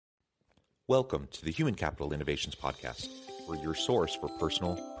Welcome to the Human Capital Innovations Podcast. We're your source for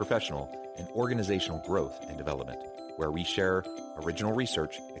personal, professional, and organizational growth and development, where we share original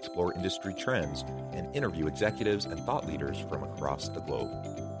research, explore industry trends, and interview executives and thought leaders from across the globe.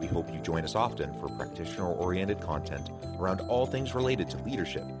 We hope you join us often for practitioner-oriented content around all things related to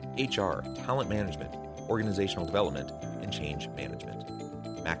leadership, HR, talent management, organizational development, and change management.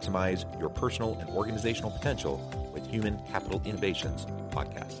 Maximize your personal and organizational potential with Human Capital Innovations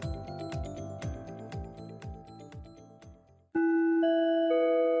Podcast.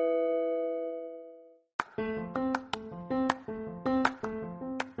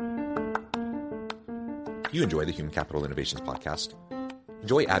 If you enjoy the Human Capital Innovations Podcast,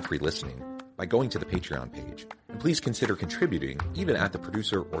 enjoy ad-free listening by going to the Patreon page, and please consider contributing even at the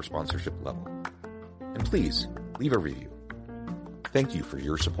producer or sponsorship level. And please leave a review. Thank you for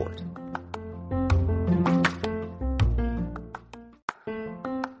your support.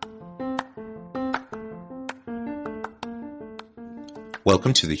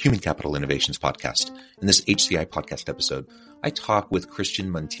 Welcome to the Human Capital Innovations Podcast. In this HCI podcast episode, I talk with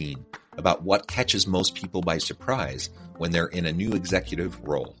Christian Muntean about what catches most people by surprise when they're in a new executive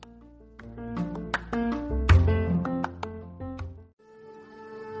role.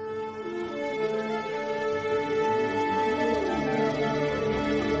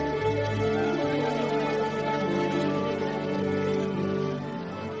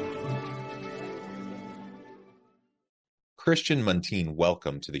 Christian Muntean,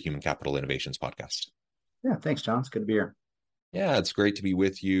 welcome to the Human Capital Innovations Podcast. Yeah, thanks, John. It's good to be here. Yeah, it's great to be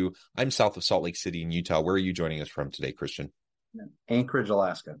with you. I'm south of Salt Lake City in Utah. Where are you joining us from today, Christian? Anchorage,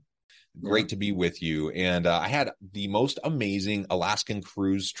 Alaska. Great to be with you. And I had the most amazing Alaskan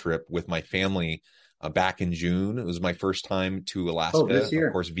cruise trip with my family back in June. It was my first time to Alaska, this year.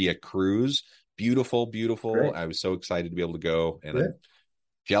 Of course, via cruise. Beautiful, beautiful. Great. I was so excited to be able to go. And Good. I'm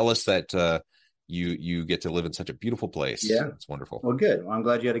jealous that you get to live in such a beautiful place. Yeah. It's wonderful. Well, good. Well, I'm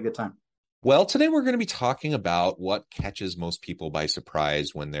glad you had a good time. Well, today we're going to be talking about what catches most people by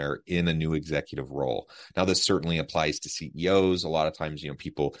surprise when they're in a new executive role. Now, this certainly applies to CEOs. A lot of times,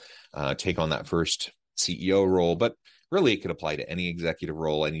 people take on that first CEO role, but really it could apply to any executive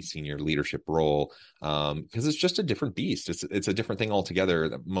role, any senior leadership role, because it's just a different beast. It's a different thing altogether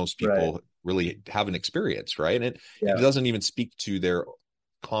that most people really haven't experienced, right? And it doesn't even speak to their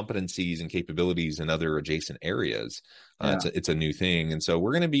competencies and capabilities in other adjacent areas. It's a new thing. And so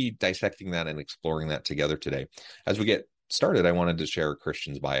we're going to be dissecting that and exploring that together today. As we get started, I wanted to share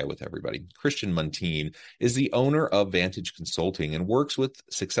Christian's bio with everybody. Christian Muntean is the owner of Vantage Consulting and works with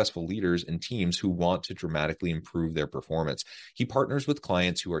successful leaders and teams who want to dramatically improve their performance. He partners with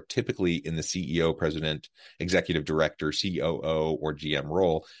clients who are typically in the CEO, president, executive director, COO, or GM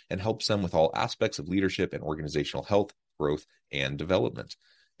role and helps them with all aspects of leadership and organizational health, growth, and development.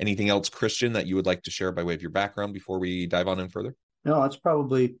 Anything else, Christian, that you would like to share by way of your background before we dive on in further? No, that's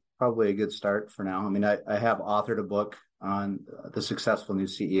probably a good start for now. I mean, I have authored a book on the successful new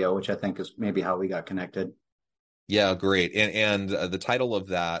CEO, which I think is maybe how we got connected. Yeah, great. And the title of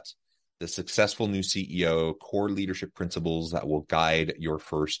that, The Successful New CEO, Core Leadership Principles That Will Guide Your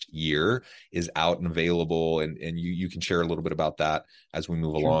First Year, is out and available. And you can share a little bit about that as we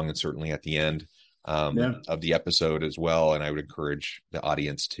move along, and certainly at the end of the episode as well. And I would encourage the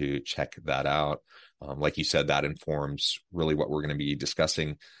audience to check that out. Like you said, that informs really what we're going to be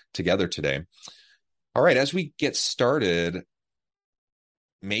discussing together today. All right, as we get started,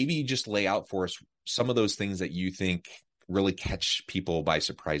 maybe just lay out for us some of those things that you think really catch people by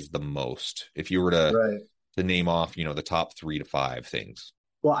surprise the most. If you were to name off, the top 3 to 5 things.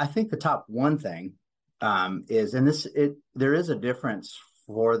 Well, I think the top one thing is, and there is a difference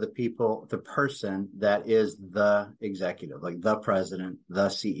for the person that is the executive, like the president, the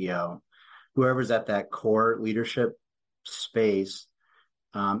CEO, whoever's at that core leadership space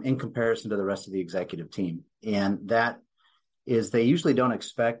in comparison to the rest of the executive team. And that is, they usually don't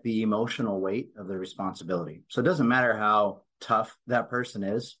expect the emotional weight of the responsibility. So it doesn't matter how tough that person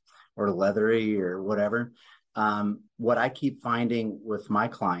is or leathery or whatever. What I keep finding with my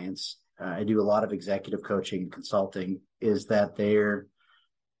clients, I do a lot of executive coaching and consulting, is that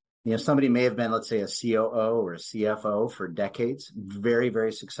somebody may have been, let's say, a COO or a CFO for decades, very,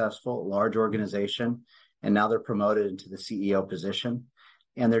 very successful, large organization, and now they're promoted into the CEO position.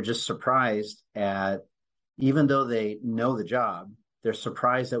 And they're just surprised at, even though they know the job, they're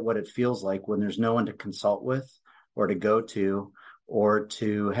surprised at what it feels like when there's no one to consult with or to go to or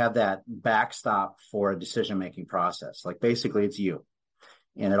to have that backstop for a decision-making process. Like, basically, it's you,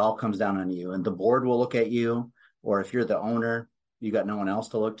 and it all comes down on you. And the board will look at you, or if you're the owner, you got no one else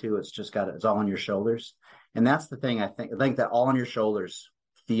to look to. It's all on your shoulders. And that's the thing. I think that all on your shoulders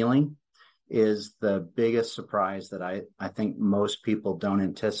feeling is the biggest surprise that I think most people don't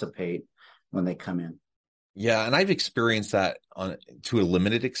anticipate when they come in. Yeah, and I've experienced that to a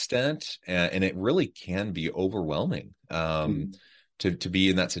limited extent, and it really can be overwhelming to be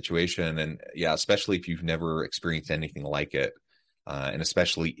in that situation. And yeah, especially if you've never experienced anything like it, and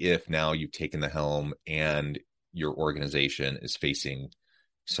especially if now you've taken the helm and your organization is facing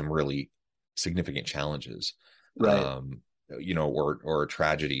some really significant challenges, Right. or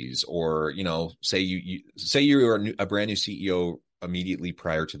tragedies, or say you're a brand new CEO immediately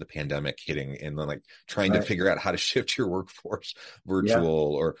prior to the pandemic hitting, and then like trying to figure out how to shift your workforce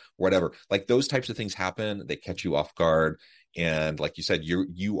virtual or whatever. Like those types of things happen, they catch you off guard. And like you said,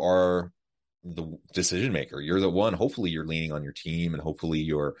 you are the decision maker. You're the one. Hopefully you're leaning on your team, and hopefully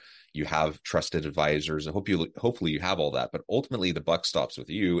you have trusted advisors. Hopefully you have all that, but ultimately the buck stops with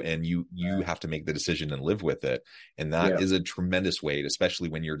you, and you have to make the decision and live with it. And that is a tremendous weight, especially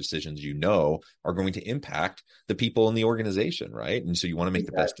when your decisions are going to impact the people in the organization, right? And so you want to make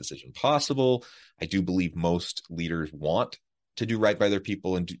the best decision possible. I do believe most leaders want to do right by their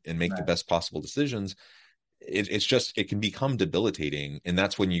people and make the best possible decisions. It's just, it can become debilitating, and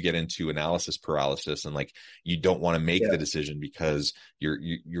that's when you get into analysis paralysis, and like you don't want to make the decision because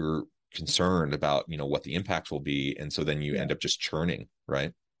you're concerned about what the impacts will be, and so then you end up just churning,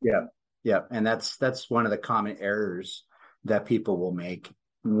 right? And that's one of the common errors that people will make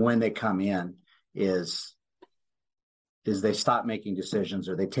when they come in is they stop making decisions,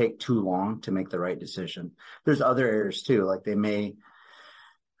 or they take too long to make the right decision. There's other errors too, like they may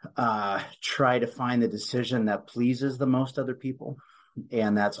try to find the decision that pleases the most other people,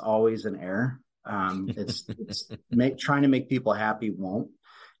 and that's always an error. It's trying to make people happy won't.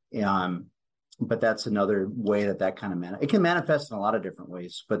 But that's another way that kind of it can manifest in a lot of different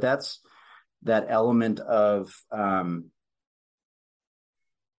ways. But that's that element of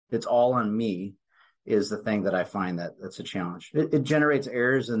it's all on me is the thing that I find that's a challenge. It generates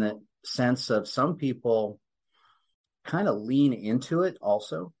errors in the sense of some people kind of lean into it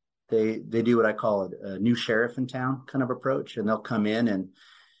also. They do what I call a new sheriff in town kind of approach, and they'll come in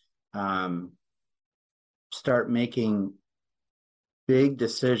and start making big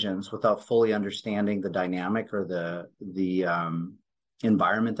decisions without fully understanding the dynamic or the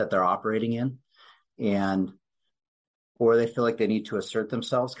environment that they're operating in, or they feel like they need to assert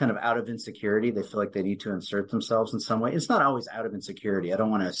themselves kind of out of insecurity. They feel like they need to insert themselves in some way. It's not always out of insecurity. I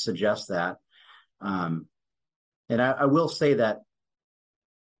don't want to suggest that. And I will say that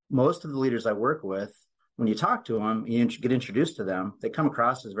most of the leaders I work with, when you talk to them, you get introduced to them, they come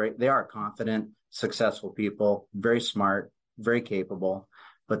across as they are confident, successful people, very smart, very capable.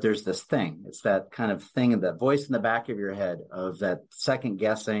 But there's this thing. It's that kind of thing, that voice in the back of your head of that second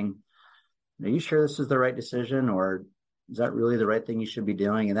guessing. Are you sure this is the right decision, or is that really the right thing you should be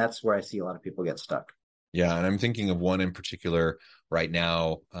doing? And that's where I see a lot of people get stuck. Yeah. And I'm thinking of one in particular right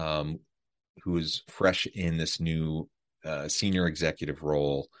now, who is fresh in this new senior executive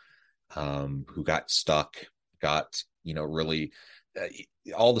role, who got stuck, really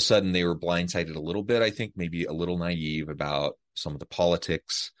all of a sudden they were blindsided a little bit. I think maybe a little naive about some of the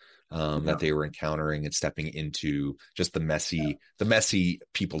politics that they were encountering, and stepping into just the messy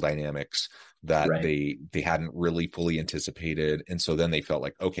people dynamics that they hadn't really fully anticipated. And so then they felt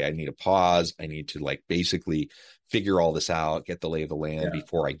like, okay, I need a pause. I need to like basically figure all this out, get the lay of the land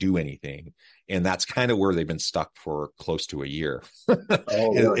before I do anything. And that's kind of where they've been stuck for close to a year.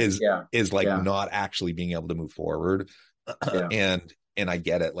 Is not actually being able to move forward. And I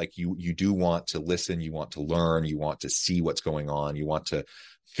get it. Like you do want to listen, you want to learn, you want to see what's going on, you want to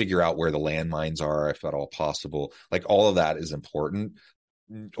figure out where the landmines are, if at all possible. Like all of that is important.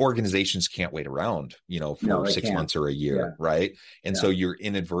 Organizations can't wait around, for 6 months or a year. Right. And so you're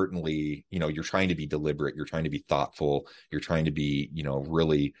inadvertently, you're trying to be deliberate, you're trying to be thoughtful, you're trying to be,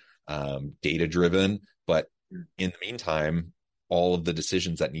 really data driven. But in the meantime, all of the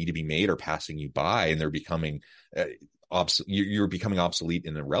decisions that need to be made are passing you by, and they're becoming you're becoming obsolete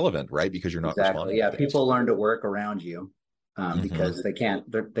and irrelevant, right? Because you're not responding. Yeah, people learn to work around you because they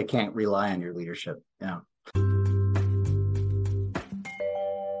can't rely on your leadership. Yeah.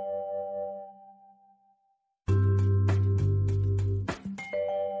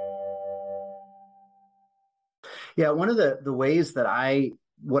 Yeah, one of the ways that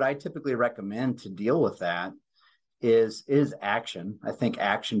what I typically recommend to deal with that is action. I think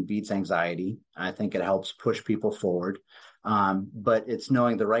action beats anxiety. I think it helps push people forward. But it's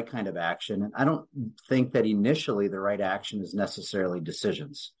knowing the right kind of action. And I don't think that initially the right action is necessarily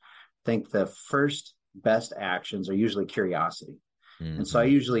decisions. I think the first best actions are usually curiosity. And so I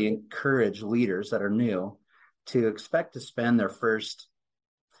usually encourage leaders that are new to expect to spend their first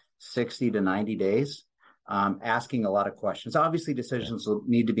 60 to 90 days, asking a lot of questions. Obviously, decisions will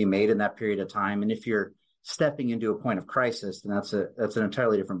need to be made in that period of time. And if you're stepping into a point of crisis, then that's an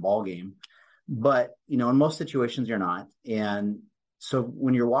entirely different ballgame. But, in most situations, you're not. And so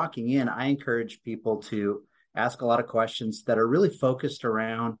when you're walking in, I encourage people to ask a lot of questions that are really focused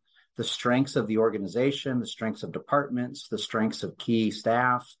around the strengths of the organization, the strengths of departments, the strengths of key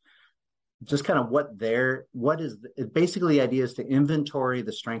staff, just kind of basically the idea is to inventory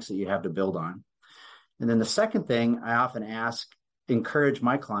the strengths that you have to build on. And then the second thing I often encourage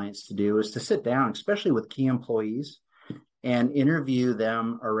my clients to do is to sit down, especially with key employees, and interview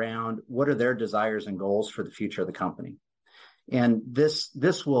them around what are their desires and goals for the future of the company. And this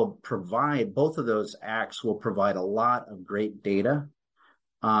will provide, both of those acts will provide a lot of great data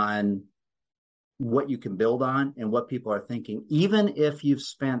on what you can build on and what people are thinking. Even if you've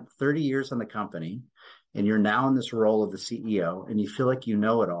spent 30 years in the company and you're now in this role of the CEO and you feel like you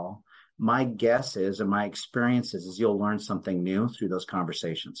know it all, my guess is, and my experience is you'll learn something new through those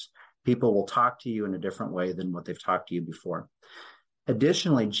conversations. People will talk to you in a different way than what they've talked to you before.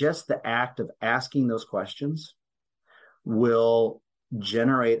 Additionally, just the act of asking those questions will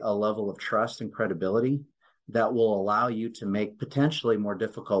generate a level of trust and credibility that will allow you to make potentially more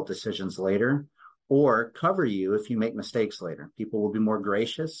difficult decisions later, or cover you if you make mistakes later. People will be more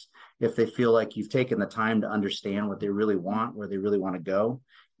gracious if they feel like you've taken the time to understand what they really want, where they really want to go,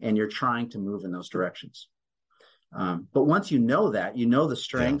 and you're trying to move in those directions. But once you know that, you know the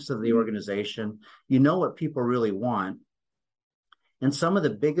strengths of the organization, you know what people really want, and some of the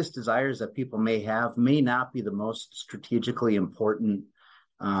biggest desires that people may have may not be the most strategically important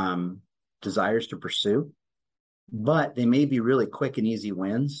desires to pursue, but they may be really quick and easy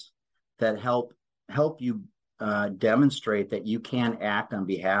wins that help you demonstrate that you can act on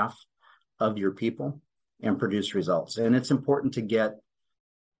behalf of your people and produce results. And it's important to get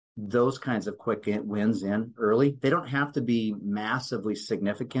those kinds of quick wins in early. They don't have to be massively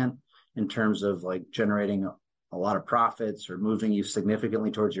significant in terms of like generating a lot of profits or moving you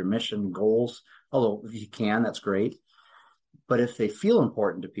significantly towards your mission goals. Although if you can, that's great. But if they feel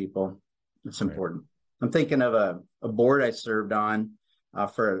important to people, it's important. I'm thinking of a board I served on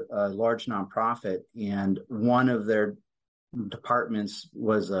for a large nonprofit, and one of their departments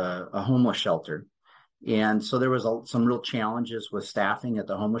was a homeless shelter. And so there was some real challenges with staffing at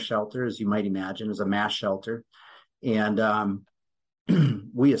the homeless shelter, as you might imagine. It was a mass shelter. And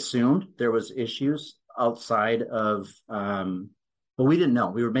we assumed there was issues outside of, but we didn't know.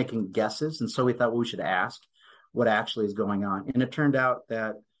 We were making guesses. And so we thought, well, we should ask what actually is going on. And it turned out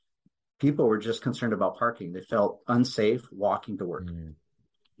that people were just concerned about parking. They felt unsafe walking to work,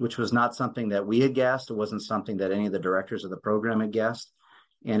 which was not something that we had guessed. It wasn't something that any of the directors of the program had guessed.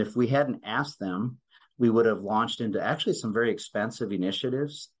 And if we hadn't asked them, we would have launched into actually some very expensive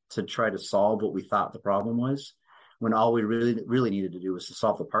initiatives to try to solve what we thought the problem was, when all we really needed to do was to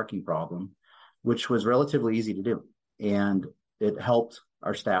solve the parking problem, which was relatively easy to do. And it helped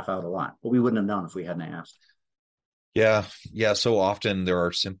our staff out a lot, but we wouldn't have known if we hadn't asked. Yeah. So often there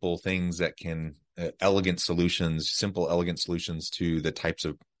are simple things that can simple, elegant solutions to the types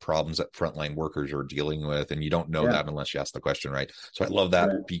of problems that frontline workers are dealing with. And you don't know that unless you ask the question, right? So I love that.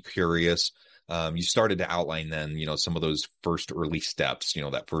 Right. Be curious. You started to outline then, some of those first early steps,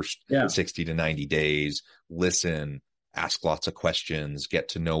 that first 60 to 90 days, listen, ask lots of questions, get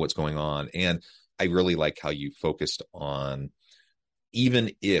to know what's going on. And I really like how you focused on,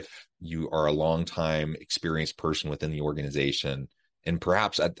 even if you are a long time experienced person within the organization, and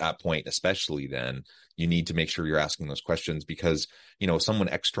perhaps at that point, especially then, you need to make sure you're asking those questions, because, someone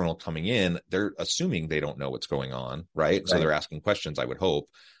external coming in, they're assuming they don't know what's going on, right? So they're asking questions, I would hope.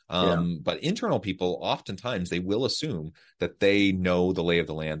 But internal people, oftentimes they will assume that they know the lay of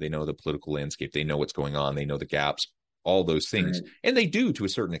the land, they know the political landscape, they know what's going on, they know the gaps, all those things. Right. And they do to a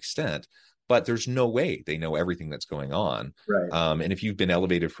certain extent, but there's no way they know everything that's going on. Right. And if you've been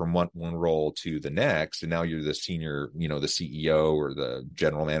elevated from one role to the next, and now you're the senior, the CEO or the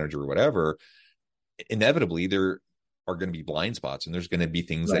general manager or whatever, inevitably there are going to be blind spots, and there's going to be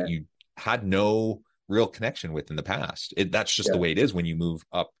things that you had no real connection with in the past. That's just the way it is when you move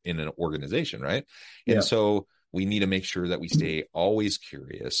up in an organization, right? And so we need to make sure that we stay always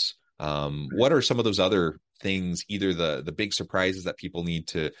curious. What are some of those other things, either the big surprises that people need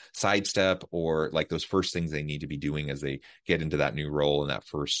to sidestep, or like those first things they need to be doing as they get into that new role in that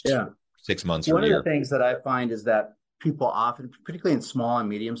first 6 months or year? One of the things that I find is that people often, particularly in small and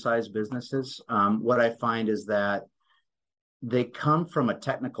medium-sized businesses, what I find is that they come from a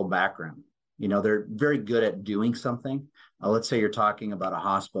technical background. They're very good at doing something. Let's say you're talking about a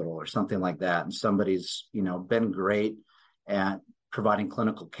hospital or something like that, and somebody's, been great at providing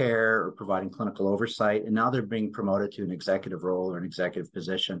clinical care or providing clinical oversight. And now they're being promoted to an executive role or an executive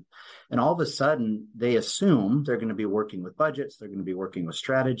position. And all of a sudden, they assume they're going to be working with budgets, they're going to be working with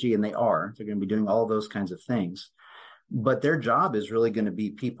strategy, and they are. They're going to be doing all those kinds of things. But their job is really going to be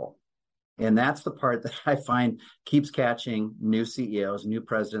people. And that's the part that I find keeps catching new CEOs, new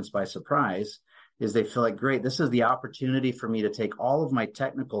presidents by surprise, is they feel like, great, this is the opportunity for me to take all of my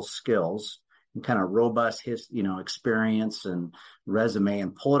technical skills and kind of robust experience and resume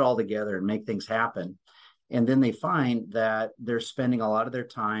and pull it all together and make things happen. And then they find that they're spending a lot of their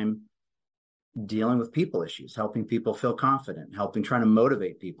time dealing with people issues, helping people feel confident, trying to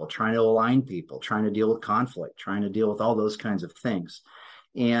motivate people, trying to align people, trying to deal with conflict, trying to deal with all those kinds of things.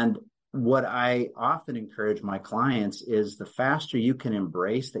 And what I often encourage my clients is the faster you can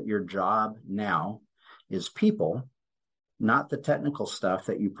embrace that your job now is people, not the technical stuff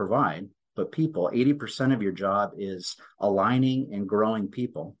that you provide, but people. 80% of your job is aligning and growing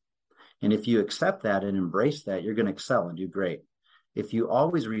people. And if you accept that and embrace that, you're going to excel and do great. If you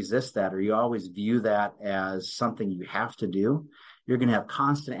always resist that, or you always view that as something you have to do, you're going to have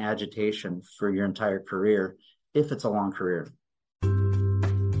constant agitation for your entire career, if it's a long career.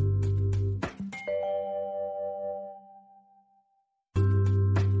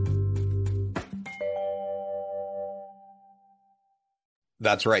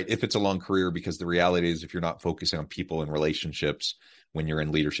 That's right. If it's a long career, because the reality is, if you're not focusing on people and relationships when you're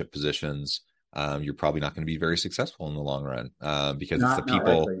in leadership positions, you're probably not going to be very successful in the long run, because it's the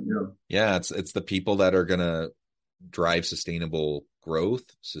people. Likely, no. Yeah, it's the people that are going to drive sustainable growth,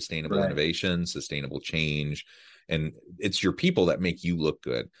 sustainable innovation, sustainable change, and it's your people that make you look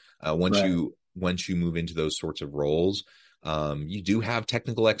good. Once you move into those sorts of roles, you do have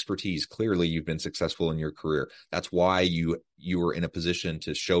technical expertise. Clearly, you've been successful in your career. That's why you were in a position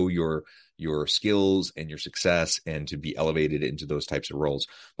to show your skills and your success and to be elevated into those types of roles.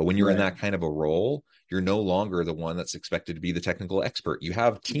 But when you're in that kind of a role, you're no longer the one that's expected to be the technical expert. You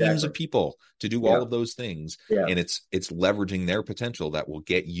have teams of people to do all of those things, and it's leveraging their potential that will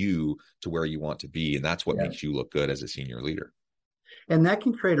get you to where you want to be, and that's what makes you look good as a senior leader. And that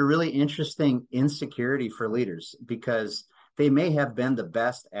can create a really interesting insecurity for leaders, because they may have been the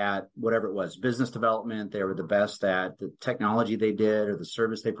best at whatever it was, business development. They were the best at the technology they did or the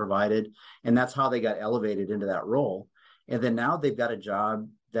service they provided. And that's how they got elevated into that role. And then now they've got a job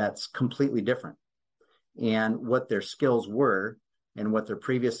that's completely different. And what their skills were and what their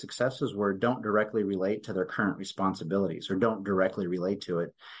previous successes were don't directly relate to their current responsibilities, or don't directly relate to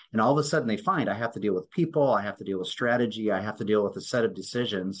it. And all of a sudden they find, I have to deal with people, I have to deal with strategy, I have to deal with a set of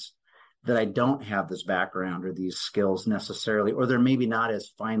decisions that I don't have this background or these skills necessarily, or they're maybe not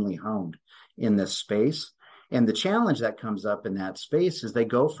as finely honed in this space. And the challenge that comes up in that space is they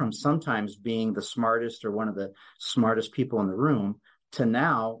go from sometimes being the smartest or one of the smartest people in the room to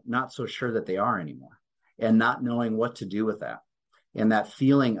now not so sure that they are anymore, and not knowing what to do with that. And that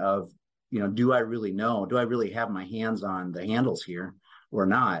feeling of, do I really know? Do I really have my hands on the handles here or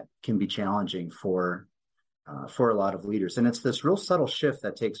not, can be challenging for a lot of leaders. And it's this real subtle shift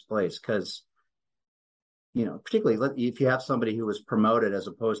that takes place, because, particularly if you have somebody who was promoted as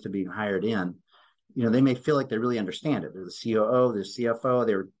opposed to being hired in, they may feel like they really understand it. They're the COO, they're CFO,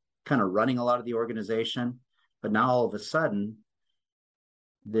 they're kind of running a lot of the organization, but now all of a sudden,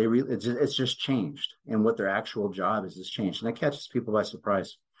 it's just changed, and what their actual job is changed, and that catches people by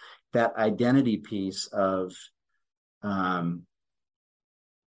surprise. That identity piece of whether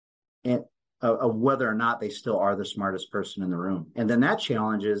or not they still are the smartest person in the room, and then that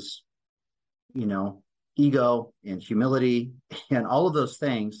challenges, ego and humility and all of those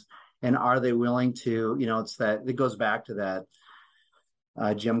things. And are they willing to? It goes back to that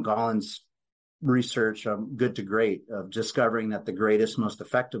Jim Collins research, Good to Great, of discovering that the greatest, most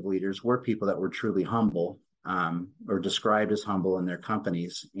effective leaders were people that were truly humble, or described as humble in their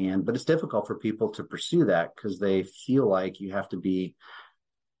companies. But it's difficult for people to pursue that, because they feel like you have to be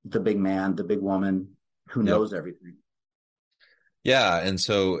the big man, the big woman who knows everything. Yeah. And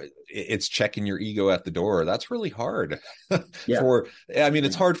so it's checking your ego at the door. That's really hard.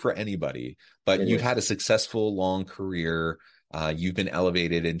 It's hard for anybody, but you've had a successful long career. You've been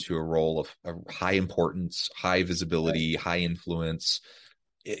elevated into a role of high importance, high visibility, high influence.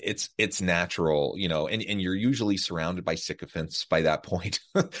 It's natural, and you're usually surrounded by sycophants by that point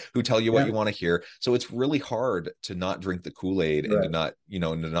who tell you what you want to hear. So it's really hard to not drink the Kool-Aid and to not,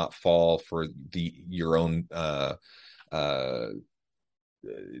 to not fall for your own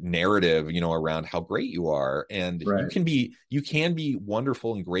narrative, around how great you are. And you can be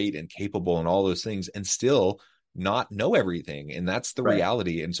wonderful and great and capable and all those things and still not know everything. And that's the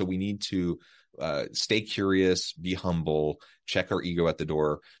reality. And so we need to stay curious, be humble, check our ego at the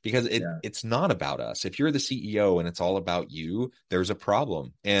door, because it's not about us. If you're the CEO and it's all about you, there's a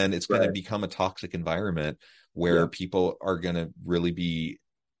problem, and it's going to become a toxic environment where people are going to really be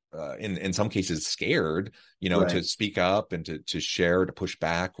in some cases scared, to speak up and to share, to push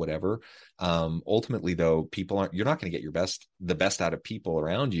back, whatever. Ultimately though, you're not going to get the best out of people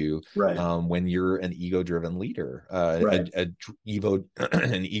around you when you're an ego-driven leader, an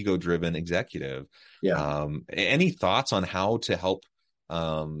ego-driven executive. Any thoughts on how to help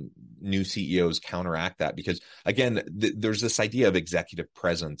new CEOs counteract that? Because again, there's this idea of executive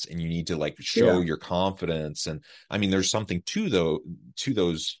presence, and you need to show your confidence. And I mean, there's something to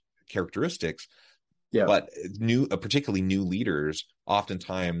those characteristics, but particularly new leaders,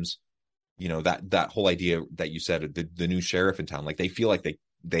 oftentimes, that whole idea that you said, the new sheriff in town, they feel like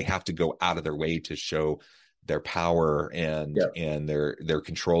they have to go out of their way to show their power and their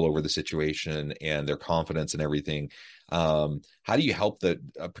control over the situation and their confidence and everything. How do you help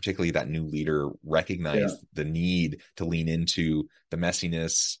particularly that new leader recognize the need to lean into the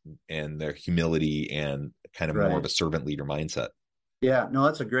messiness and their humility and kind of more of a servant leader mindset? Yeah, no,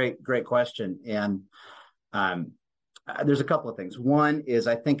 that's a great question. And there's a couple of things. One is,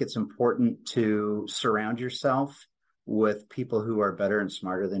 I think it's important to surround yourself with people who are better and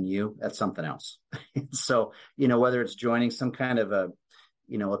smarter than you at something else. So, whether it's joining some kind of a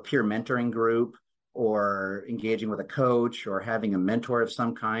peer mentoring group, or engaging with a coach, or having a mentor of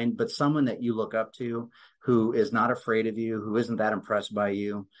some kind, but someone that you look up to, who is not afraid of you, who isn't that impressed by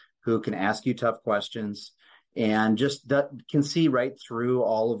you, who can ask you tough questions, and just that can see right through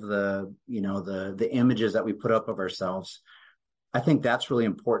all of the images that we put up of ourselves. I think that's really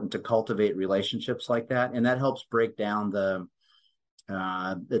important to cultivate relationships like that. And that helps break down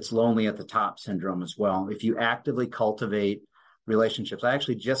it's lonely at the top syndrome as well. If you actively cultivate relationships. I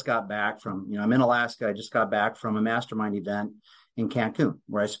actually just got back from, I'm in Alaska. I just got back from a mastermind event in Cancun,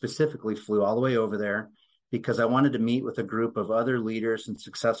 where I specifically flew all the way over there because I wanted to meet with a group of other leaders and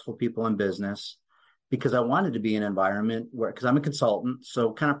successful people in business, because I wanted to be in an environment where, because I'm a consultant,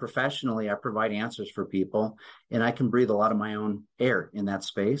 so kind of professionally, I provide answers for people, and I can breathe a lot of my own air in that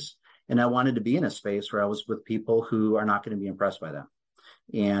space. And I wanted to be in a space where I was with people who are not going to be impressed by that.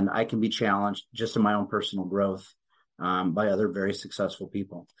 And I can be challenged just in my own personal growth by other very successful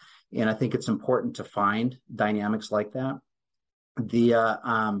people. And I think it's important to find dynamics like that.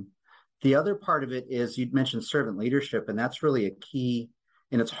 The other part of it is, you'd mentioned servant leadership, and that's really a key.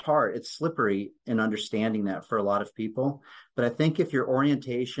 And it's hard, it's slippery in understanding that for a lot of people. But I think if your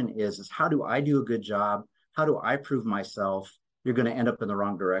orientation is how do I do a good job? How do I prove myself? You're going to end up in the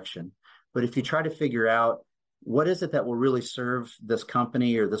wrong direction. But if you try to figure out what is it that will really serve this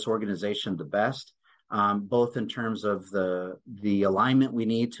company or this organization the best, both in terms of the alignment we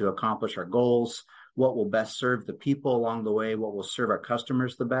need to accomplish our goals, what will best serve the people along the way, what will serve our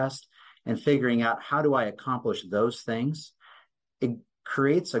customers the best, and figuring out how do I accomplish those things, it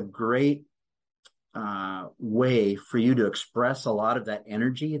creates a great way for you to express a lot of that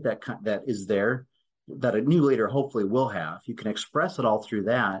energy that is there, that a new leader hopefully will have. You can express it all through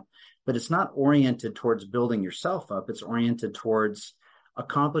that, but it's not oriented towards building yourself up. It's oriented towards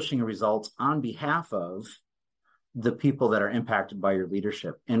accomplishing results on behalf of the people that are impacted by your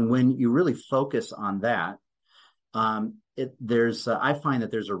leadership. And when you really focus on that, I find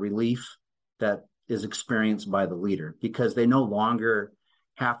that there's a relief that is experienced by the leader, because they no longer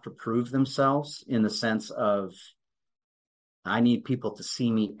have to prove themselves in the sense of, I need people to see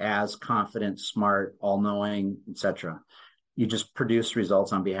me as confident, smart, all-knowing, etc. You just produce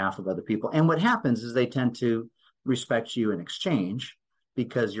results on behalf of other people. And what happens is they tend to respect you in exchange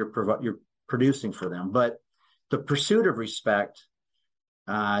because you're producing for them. But the pursuit of respect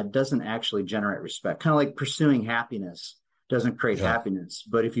doesn't actually generate respect. Kind of like pursuing happiness doesn't create happiness.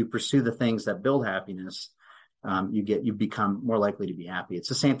 But if you pursue the things that build happiness, you become more likely to be happy. It's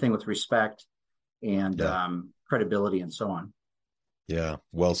the same thing with respect and credibility and so on. Yeah.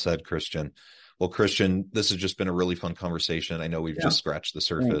 Well said, Christian. Well, Christian, this has just been a really fun conversation. I know we've just scratched the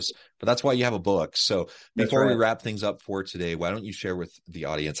surface, but that's why you have a book. So before we wrap things up for today, why don't you share with the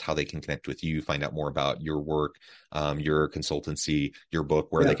audience how they can connect with you, find out more about your work, your consultancy, your book,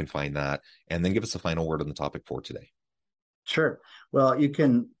 where they can find that, and then give us the final word on the topic for today. Sure. Well, you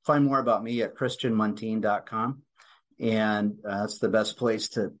can find more about me at christianmuntean.com. And that's the best place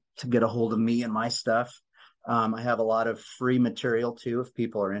to get a hold of me and my stuff. I have a lot of free material too, if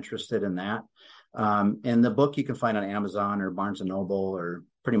people are interested in that. And the book you can find on Amazon or Barnes & Noble or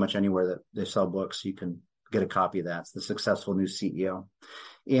pretty much anywhere that they sell books. You can get a copy of that. It's The Successful New CEO.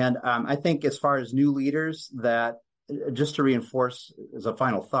 And I think as far as new leaders, that just to reinforce as a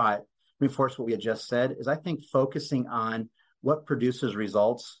final thought, reinforce what we had just said, is I think focusing on what produces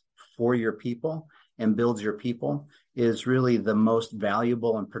results for your people and builds your people is really the most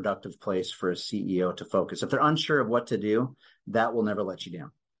valuable and productive place for a CEO to focus. If they're unsure of what to do, that will never let you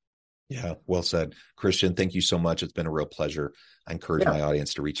down. Yeah, well said. Christian, thank you so much. It's been a real pleasure. I encourage my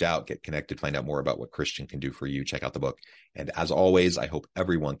audience to reach out, get connected, find out more about what Christian can do for you. Check out the book. And as always, I hope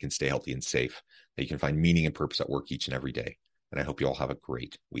everyone can stay healthy and safe, that you can find meaning and purpose at work each and every day. And I hope you all have a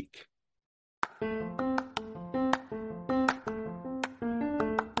great week.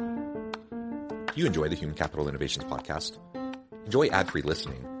 Do you enjoy the Human Capital Innovations podcast? Enjoy ad-free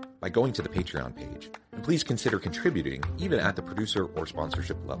listening by going to the Patreon page. And please consider contributing even at the producer or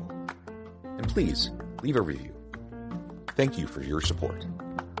sponsorship level. And please leave a review. Thank you for your support.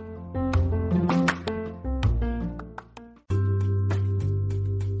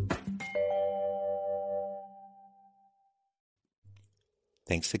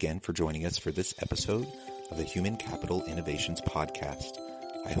 Thanks again for joining us for this episode of the Human Capital Innovations podcast.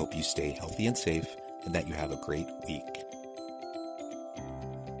 I hope you stay healthy and safe and that you have a great week.